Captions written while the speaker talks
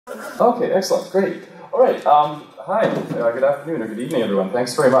Okay, excellent, great. All right, hi, good afternoon or good evening, everyone.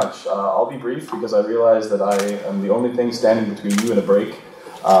 Thanks very much. I'll be brief because I realize that I am the only thing standing between you and a break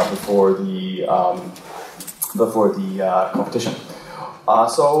before the competition.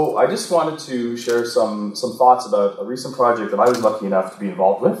 So I just wanted to share some thoughts about a recent project that I was lucky enough to be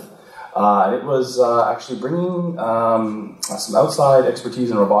involved with. And it was actually bringing some outside expertise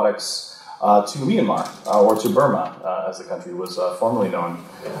in robotics to Myanmar, or to Burma, as the country was formerly known.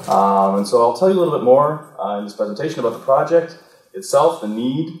 And so I'll tell you a little bit more in this presentation about the project itself, the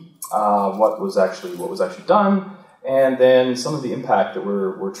need, what was actually done, and then some of the impact that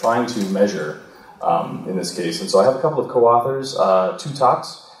we're trying to measure in this case. And so I have a couple of co-authors, Tu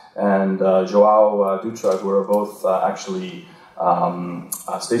Talks and Joao Dutra, who are both actually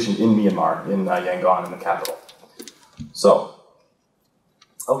stationed in Myanmar, in Yangon, in the capital. So,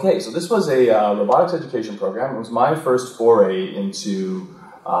 okay, so this was a robotics education program. It was my first foray into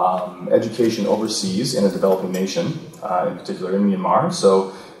education overseas in a developing nation, in particular in Myanmar.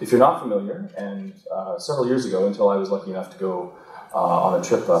 So if you're not familiar, and several years ago, until I was lucky enough to go on a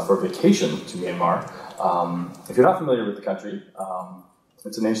trip for vacation to Myanmar, if you're not familiar with the country,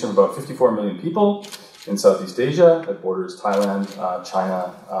 it's a nation of about 54 million people in Southeast Asia that borders Thailand,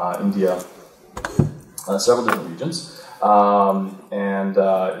 China, India, several different regions. And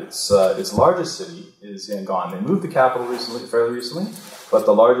its largest city is Yangon. They moved the capital fairly recently, but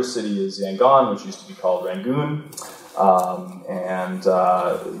the largest city is Yangon, which used to be called Rangoon.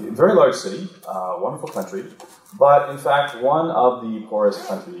 Very large city, wonderful country, but in fact one of the poorest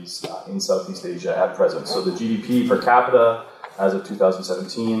countries in Southeast Asia at present. So the GDP per capita as of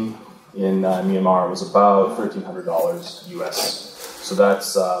 2017 in Myanmar was about $1,300 US. So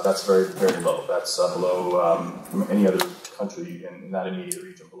that's very, very low. That's below any other country in that immediate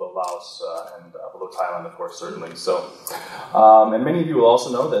region, below Laos and below Thailand, of course, certainly. So, and many of you will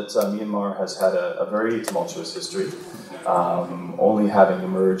also know that Myanmar has had a very tumultuous history, only having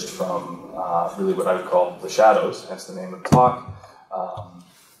emerged from really what I would call the shadows, hence the name of the talk,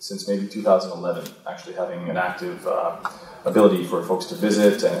 since maybe 2011, actually having an active ability for folks to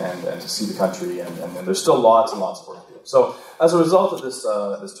visit and to see the country, and there's still lots and lots of work to do. So as a result of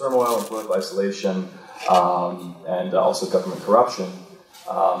this turmoil and political isolation and also government corruption,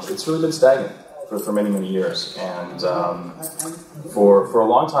 it's really been stagnant for many, many years. And for a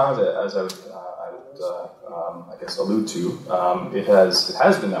long time, as I would I guess allude to, it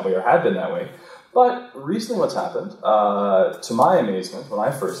has been that way, or had been that way. But recently what's happened, to my amazement, when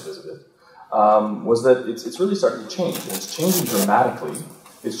I first visited, was that it's really starting to change. And it's changing dramatically.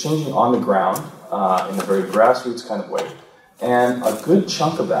 It's changing on the ground in a very grassroots kind of way. And a good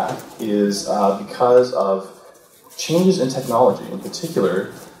chunk of that is because of changes in technology, in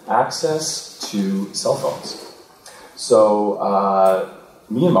particular, access to cell phones. So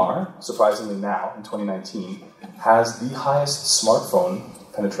Myanmar, surprisingly now, in 2019, has the highest smartphone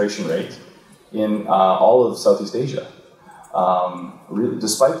penetration rate in all of Southeast Asia. Really,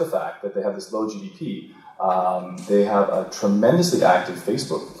 despite the fact that they have this low GDP, they have a tremendously active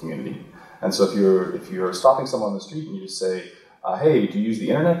Facebook community. And so if you're stopping someone on the street and you just say, hey, do you use the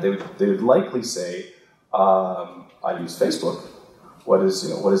internet? They would likely say, I use Facebook. What is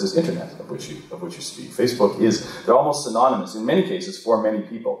this internet of which you speak? Facebook they're almost synonymous in many cases for many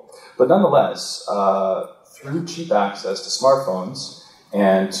people. But nonetheless, through cheap access to smartphones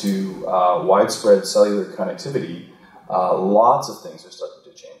and to widespread cellular connectivity, lots of things are starting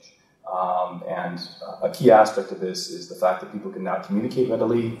to change. And a key aspect of this is the fact that people can now communicate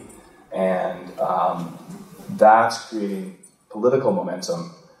readily, and that's creating political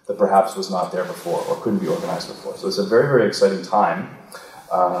momentum that perhaps was not there before or couldn't be organized before. So it's a very, very exciting time,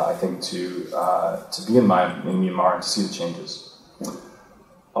 I think, to be in Myanmar and to see the changes.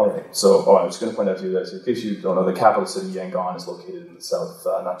 All right, so I was going to point out to you that, in case you don't know, the capital city, Yangon, is located in the south,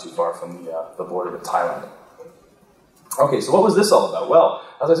 not too far from the border with Thailand. Okay, so what was this all about? Well,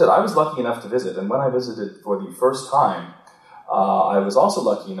 as I said, I was lucky enough to visit, and when I visited for the first time, I was also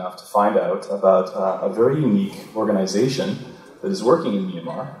lucky enough to find out about a very unique organization that is working in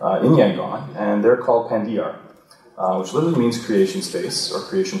Myanmar, in Yangon, and they're called Pandiar, which literally means creation space or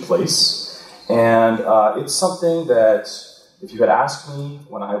creation place. And it's something that, if you had asked me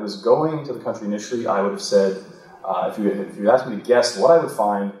when I was going to the country initially, I would have said, if you asked me to guess what I would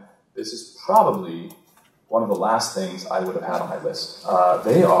find, this is probably one of the last things I would have had on my list.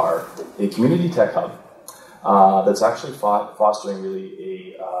 They are a community tech hub that's actually fostering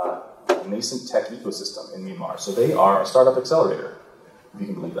really a nascent tech ecosystem in Myanmar. So they are a startup accelerator, if you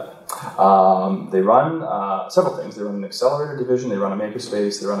can believe that. They run several things. They run an accelerator division, they run a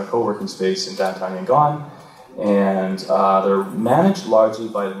makerspace, they run a co-working space in downtown Yangon, And they're managed largely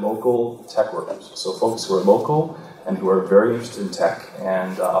by local tech workers, so folks who are local and who are very interested in tech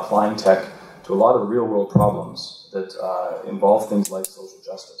and applying tech to a lot of real-world problems that involve things like social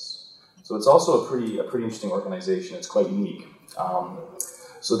justice. So it's also a pretty interesting organization. It's quite unique.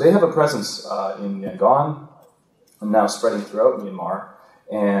 So they have a presence in Yangon and now spreading throughout Myanmar.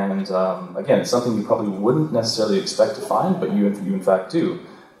 And again, it's something you probably wouldn't necessarily expect to find, but you in fact do.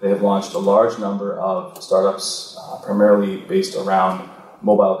 They have launched a large number of startups, primarily based around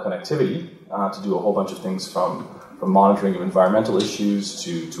mobile connectivity, to do a whole bunch of things from monitoring of environmental issues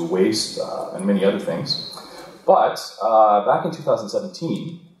to waste and many other things. But back in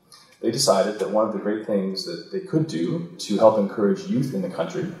 2017, they decided that one of the great things that they could do to help encourage youth in the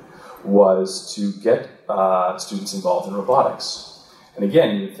country was to get students involved in robotics. And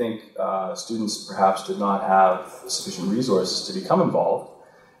again, you'd think students perhaps did not have sufficient resources to become involved.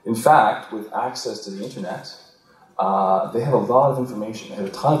 In fact, with access to the internet, they have a lot of information. They have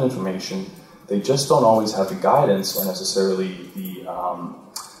a ton of information. They just don't always have the guidance or necessarily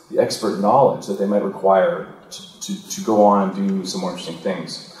the expert knowledge that they might require to go on and do some more interesting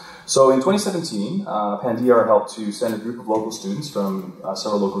things. So in 2017, PanDR helped to send a group of local students from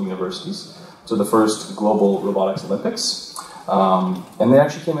several local universities to the first Global Robotics Olympics. And they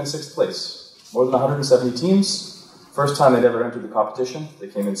actually came in 6th place. More than 170 teams. First time they'd ever entered the competition, they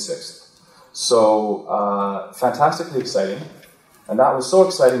came in 6th. So fantastically exciting. And that was so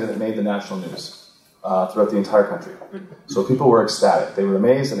exciting that it made the national news throughout the entire country. So people were ecstatic. They were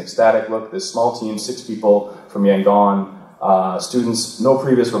amazed and ecstatic. Look, this small team, 6 people from Yangon, students, no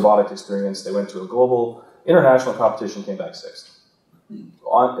previous robotic experience. They went to a global international competition, came back 6th.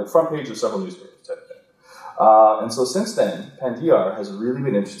 On the front page of several newspapers type of thing. And so since then, PanDR has really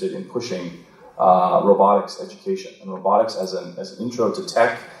been interested in pushing robotics education and robotics as an intro to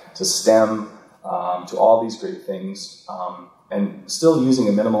tech, to STEM, to all these great things, and still using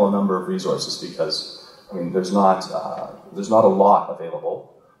a minimal number of resources because, I mean, there's not a lot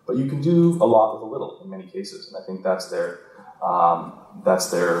available, but you can do a lot with a little in many cases, and I think that's their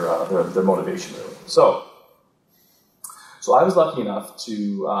motivation really. So I was lucky enough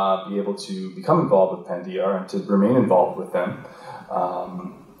to be able to become involved with PanDR and to remain involved with them.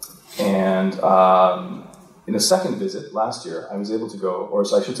 And in a second visit last year, I was able to go, or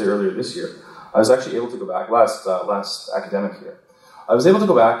I should say earlier this year, I was actually able to go back, last academic year. I was able to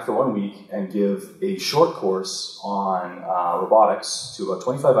go back for 1 week and give a short course on robotics to about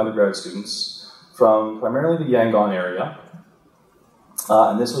 25 undergrad students from primarily the Yangon area.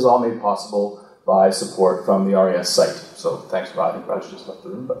 And this was all made possible by support from the RAS site. So thanks, Raj. I think Raj just left the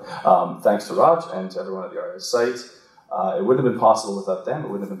room, but thanks to Raj and to everyone at the RAS site. It wouldn't have been possible without them. It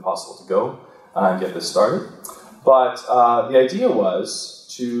wouldn't have been possible to go and get this started. But the idea was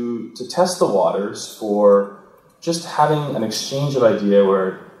to test the waters for just having an exchange of idea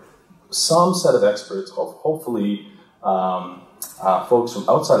where some set of experts, hopefully folks from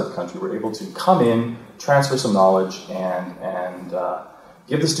outside of the country, were able to come in, transfer some knowledge, and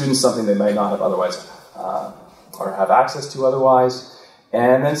give the students something they might not have otherwise or have access to otherwise,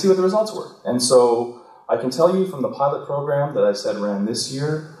 and then see what the results were. And so I can tell you from the pilot program that I said ran this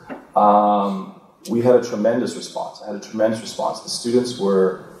year, we had a tremendous response. The students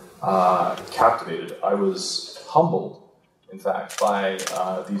were captivated. I was humbled, in fact, by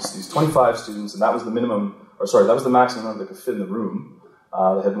these 25 students, and that was the minimum, or sorry, that was the maximum number that could fit in the room.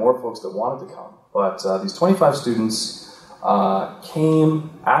 They had more folks that wanted to come, but these 25 students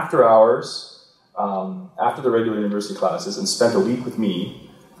came after hours, after the regular university classes, and spent a week with me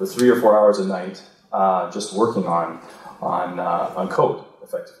for 3 or 4 hours a night, just working on code,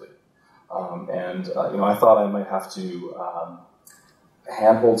 effectively. I thought I might have to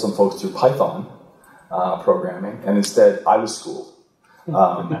handhold some folks through Python programming, and instead I was schooled.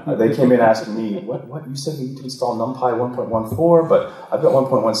 They came in asking me, what? You said we need to install NumPy 1.14, but I've got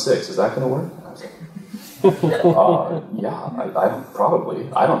 1.16. Is that going to work? And I was like, yeah, I probably.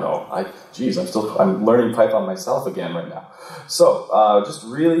 I don't know. I'm learning Python myself again right now. So just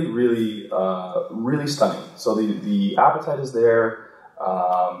really, really, really stunning. So the appetite is there.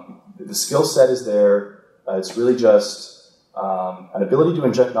 The skill set is there. It's really just an ability to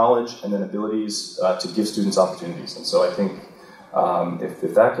inject knowledge and then abilities to give students opportunities. And so I think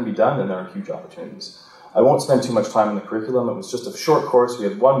if that can be done, then there are huge opportunities. I won't spend too much time on the curriculum. It was just a short course. We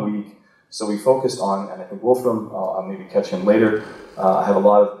had 1 week. So we focused on, and I think Wolfram, I'll maybe catch him later. I have a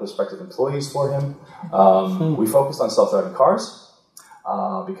lot of prospective employees for him. We focused on self-driving cars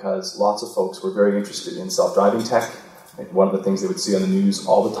because lots of folks were very interested in self-driving tech. One of the things they would see on the news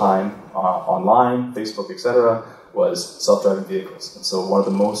all the time, online, Facebook, etc., was self-driving vehicles. And so one of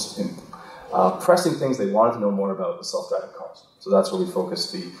the most pressing things they wanted to know more about was self-driving cars. So that's where we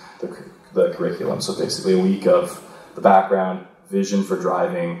focused the curriculum. So basically a week of the background, vision for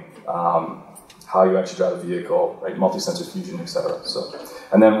driving, how you actually drive a vehicle, right, multi-sensor fusion, etc. So,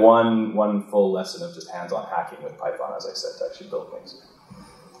 and then one full lesson of just hands-on hacking with Python, as I said, to actually build things.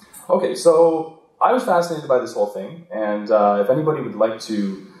 Okay, so I was fascinated by this whole thing, and if anybody would like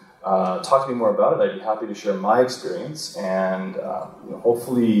to talk to me more about it, I'd be happy to share my experience, and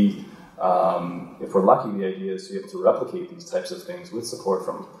hopefully, if we're lucky, the idea is to be able to replicate these types of things with support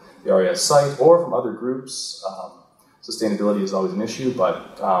from the RAS site or from other groups. Sustainability is always an issue,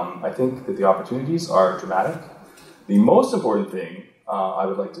 but I think that the opportunities are dramatic. The most important thing I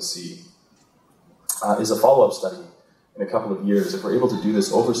would like to see is a follow-up study in a couple of years. If we're able to do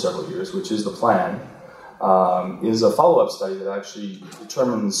this over several years, which is the plan, is a follow-up study that actually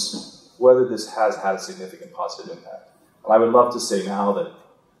determines whether this has had a significant positive impact. And I would love to say now that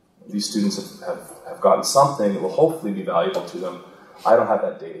these students have gotten something that will hopefully be valuable to them. I don't have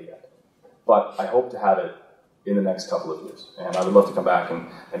that data yet, but I hope to have it in the next couple of years. And I would love to come back and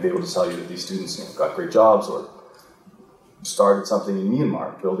be able to tell you that these students got great jobs or started something in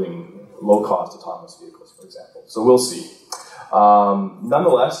Myanmar, building low-cost autonomous vehicles, for example. So we'll see.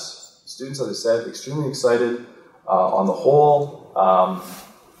 Nonetheless, students, as I said, extremely excited. On the whole,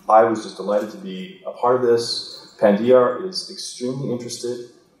 I was just delighted to be a part of this. Pandiar is extremely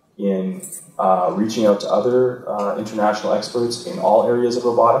interested in reaching out to other international experts in all areas of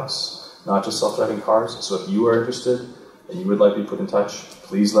robotics, not just self-driving cars. So if you are interested and you would like to be put in touch,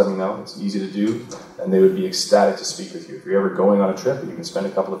 please let me know. It's easy to do, and they would be ecstatic to speak with you. If you're ever going on a trip, you can spend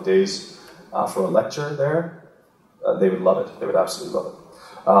a couple of days for a lecture there. They would love it. They would absolutely love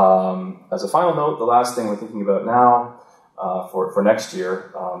it. As a final note, the last thing we're thinking about now for next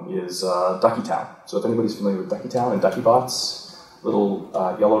year is Ducky Town. So if anybody's familiar with Ducky Town and Ducky Bots, little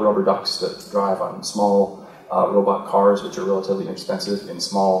yellow rubber ducks that drive on small robot cars, which are relatively inexpensive in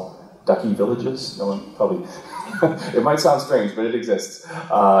small ducky villages. No one probably, it might sound strange, but it exists.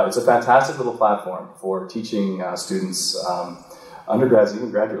 It's a fantastic little platform for teaching students, undergrads and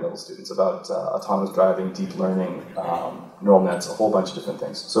even graduate level students, about autonomous driving, deep learning, neural nets, a whole bunch of different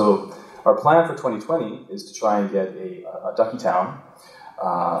things. So our plan for 2020 is to try and get a Ducky Town,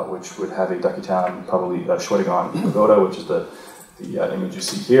 which would have a Ducky Town, probably Shwedagon Pagoda, which is the image you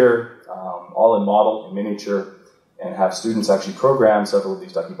see here, all in model, in miniature, and have students actually program several of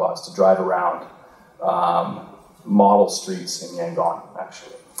these Ducky Bots to drive around model streets in Yangon,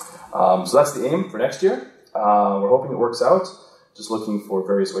 actually. So that's the aim for next year. We're hoping it works out. Just looking for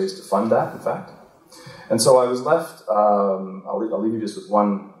various ways to fund that, in fact. And so I was left, I'll leave you just with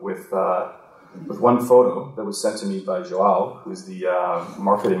one photo that was sent to me by Joao, who's the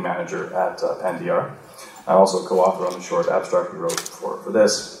marketing manager at Pandiar, and also a co-author on the short abstract we wrote for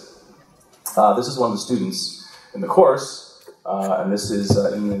this. This is one of the students in the course, and this is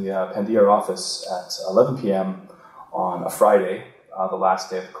in the Pandiar office at 11 p.m. on a Friday, the last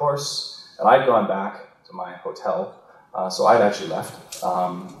day of the course, and I'd gone back to my hotel, so I'd actually left,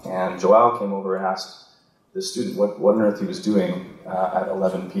 and Joao came over and asked this student what on earth he was doing at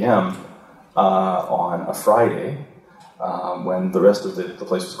 11 p.m. On a Friday, when the rest of the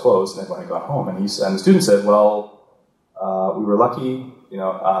place was closed and everyone had gone home, and the student said, well, we were lucky,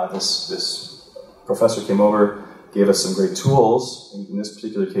 this professor came over, gave us some great tools. In this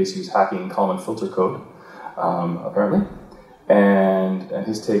particular case, he was hacking common filter code, apparently. And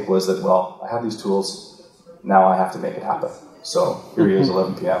his take was that, well, I have these tools, now I have to make it happen. So here he is,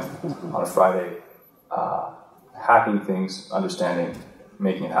 11 p.m. on a Friday, hacking things, understanding,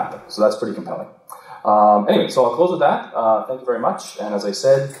 making it happen. So that's pretty compelling. Anyway, so I'll close with that. Thank you very much. And as I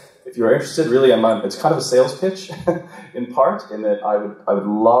said, if you're interested, really, it's kind of a sales pitch in part, in that I would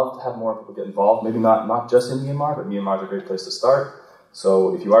love to have more people get involved. Maybe not just in Myanmar, but Myanmar is a great place to start.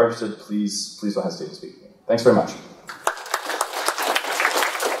 So if you are interested, please don't hesitate to speak to me. Thanks very much.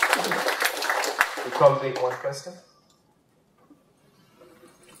 We'll probably take one question.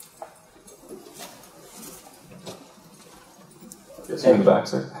 Yes, in the back,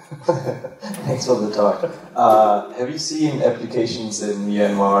 sir. Thanks for the talk. Have you seen applications in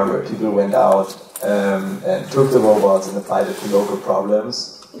Myanmar where people went out and took the robots and applied it to local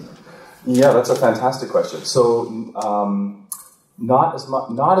problems? Yeah, that's a fantastic question. So, not as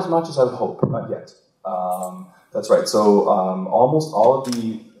much as I would hope, not yet. That's right. So, almost all of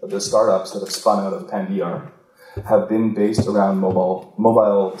the startups that have spun out of Pandiar have been based around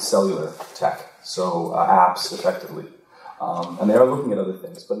mobile cellular tech, so apps, effectively. And they are looking at other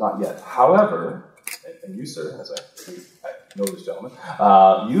things, but not yet. However, and you, sir, as I know this gentleman,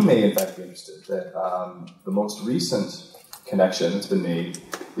 you may in fact be interested that the most recent connection that's been made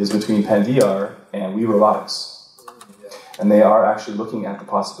is between PanDR and We Robotics. And they are actually looking at the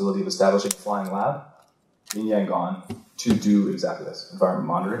possibility of establishing a flying lab in Yangon to do exactly this, environment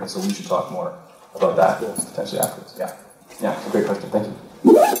monitoring. And so we should talk more about that potentially afterwards. Yeah, it's a great question. Thank you.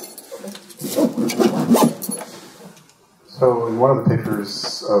 So in one of the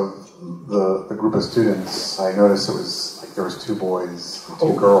papers of the group of students, I noticed it was like there was 2 boys and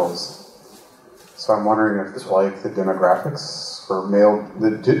 2 girls. So I'm wondering if it's like the demographics for male,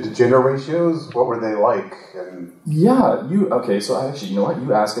 the gender ratios, what were they like? And Okay, so actually, you know what?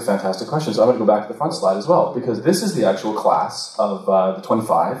 You ask a fantastic question. So I'm going to go back to the front slide as well, because this is the actual class of the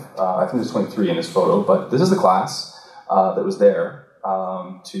 25. I think there's 23 in this photo, but this is the class that was there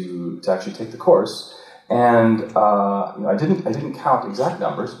to actually take the course. And I didn't count exact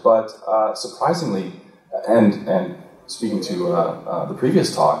numbers, but surprisingly, and speaking to the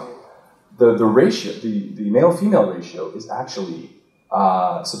previous talk, the ratio, the male-female ratio is actually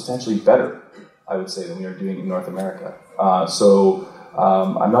substantially better, I would say, than we are doing in North America. So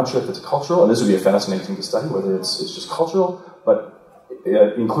I'm not sure if it's cultural, and this would be a fascinating thing to study, whether it's just cultural, but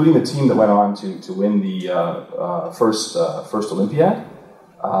including the team that went on to win the first Olympiad,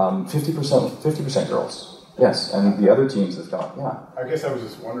 50% girls. Yes, and the other teams have gone, I guess I was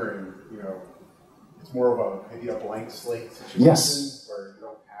just wondering, it's more of maybe a blank slate situation. Yes. Where you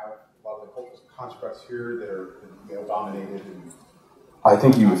don't have a lot of the cultural constructs here that are male-dominated. I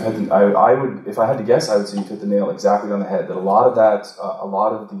think you have hit. I would, if I had to guess, I would say you hit the nail exactly on the head. That a lot of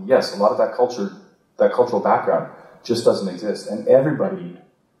that cultural background just doesn't exist, and everybody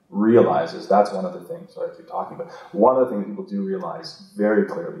realizes that's one of the things. Sorry, I keep talking, but one of the things people do realize very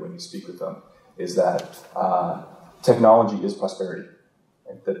clearly when you speak with them is that technology is prosperity.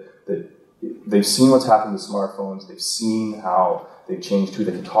 Right? That they've seen what's happened with smartphones. They've seen how they've changed who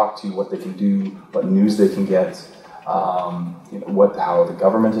they can talk to, what they can do, what news they can get. How the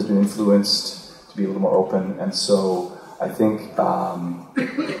government has been influenced to be a little more open, and so I think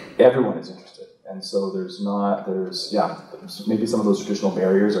everyone is interested. And so maybe some of those traditional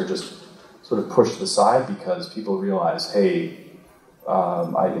barriers are just sort of pushed aside because people realize, hey,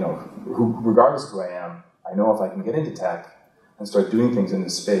 regardless of who I am, I know if I can get into tech and start doing things in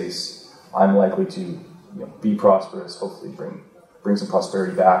this space, I'm likely to be prosperous, hopefully bring some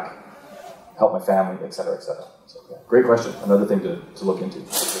prosperity back, help my family, et cetera, et cetera. So, great question. Another thing to look into.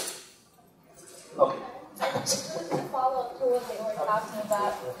 Okay. Just to follow up to what they were talking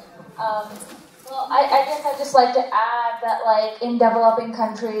about. I guess I'd just like to add that, in developing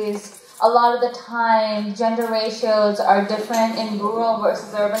countries, a lot of the time, gender ratios are different in rural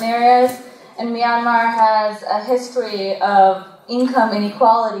versus urban areas. And Myanmar has a history of income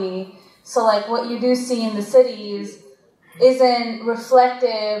inequality. So, what you do see in the cities isn't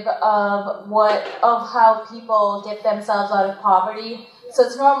reflective of how people get themselves out of poverty. So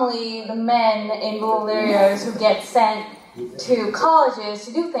it's normally the men in rural areas who get sent to colleges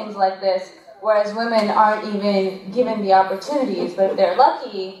to do things like this, whereas women aren't even given the opportunities. But if they're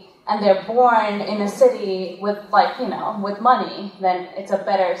lucky and they're born in a city with with money, then it's a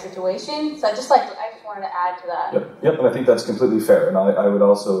better situation. So I just wanted to add to that. Yep, and I think that's completely fair. And I would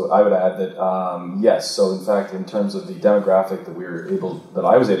add that yes. So in fact, in terms of the demographic that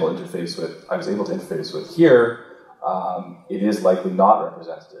I was able to interface with here, it is likely not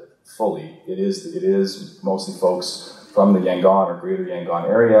representative fully. It is mostly folks from the Yangon or Greater Yangon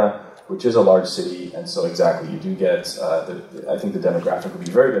area, which is a large city, and so exactly you do get. I think the demographic would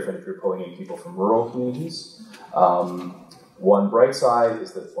be very different if you're pulling in people from rural communities. One bright side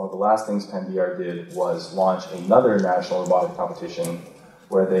is that one of the last things PanDR did was launch another national robotic competition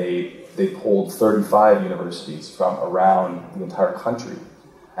where they pulled 35 universities from around the entire country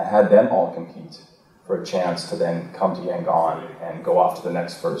and had them all compete for a chance to then come to Yangon and go off to the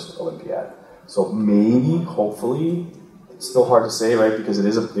next first Olympiad. So maybe, hopefully, it's still hard to say, right? Because it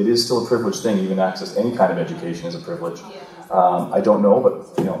is still a privileged thing. Even access to any kind of education is a privilege. I don't know, but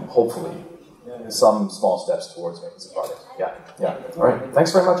hopefully, some small steps towards making some progress. Yeah. All right.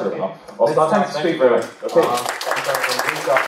 Thanks very much, everyone. I'll stop to speak very much. Okay.